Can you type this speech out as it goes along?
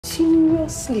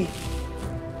continuously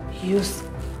use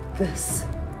this.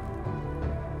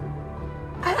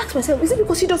 I asked myself, is it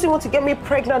because he doesn't want to get me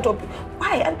pregnant or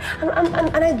why?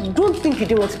 And I don't think he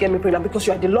didn't want to get me pregnant because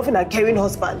you are the loving and caring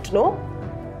husband, no?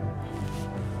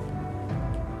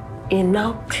 It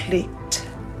now clicked.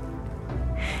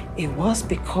 It was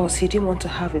because he didn't want to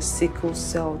have a sickle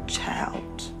cell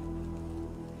child.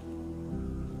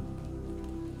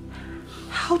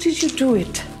 How did you do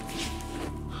it?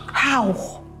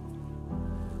 How?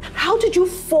 How did you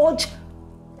forge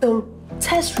the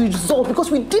test result?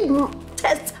 Because we did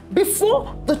test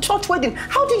before the church wedding.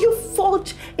 How did you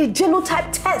forge a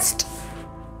genotype test?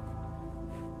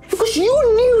 Because you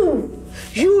knew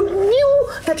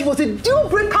that it was a deal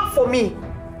breaker for me.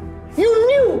 You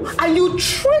knew, and you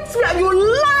tricked me, and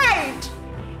you lied.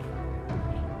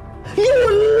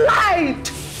 You lied.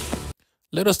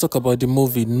 Let us talk about the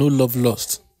movie No Love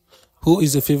Lost. Who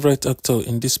is your favorite actor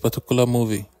in this particular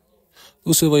movie?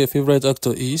 Whosoever your favorite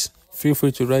actor is, feel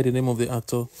free to write the name of the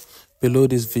actor below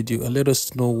this video and let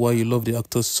us know why you love the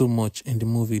actor so much in the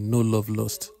movie No Love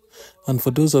Lost. And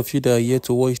for those of you that are yet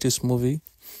to watch this movie,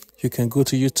 you can go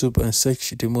to YouTube and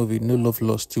search the movie No Love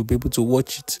Lost. You'll be able to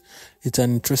watch it. It's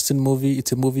an interesting movie.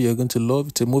 It's a movie you're going to love.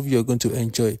 It's a movie you're going to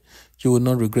enjoy. You will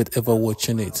not regret ever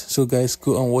watching it. So guys,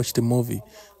 go and watch the movie.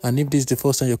 And if this is the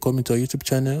first time you're coming to our YouTube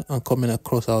channel and coming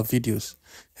across our videos,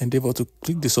 endeavor to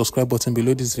click the subscribe button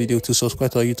below this video to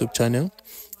subscribe to our YouTube channel.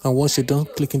 And once you're done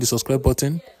clicking the subscribe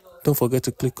button, don't forget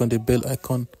to click on the bell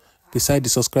icon beside the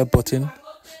subscribe button,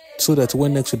 so that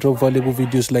when next we drop valuable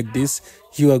videos like this,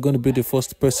 you are going to be the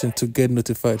first person to get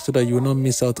notified, so that you will not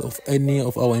miss out of any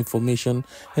of our information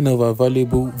and of our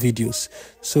valuable videos.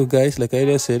 So guys, like I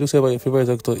earlier said, whoever your favorite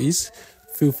actor is,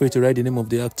 feel free to write the name of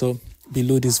the actor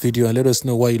below this video and let us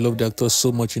know why you love the actor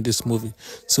so much in this movie.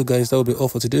 So guys, that will be all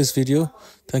for today's video.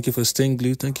 Thank you for staying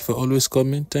glued. Thank you for always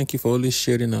coming. Thank you for always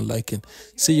sharing and liking.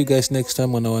 See you guys next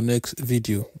time on our next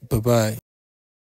video. Bye bye.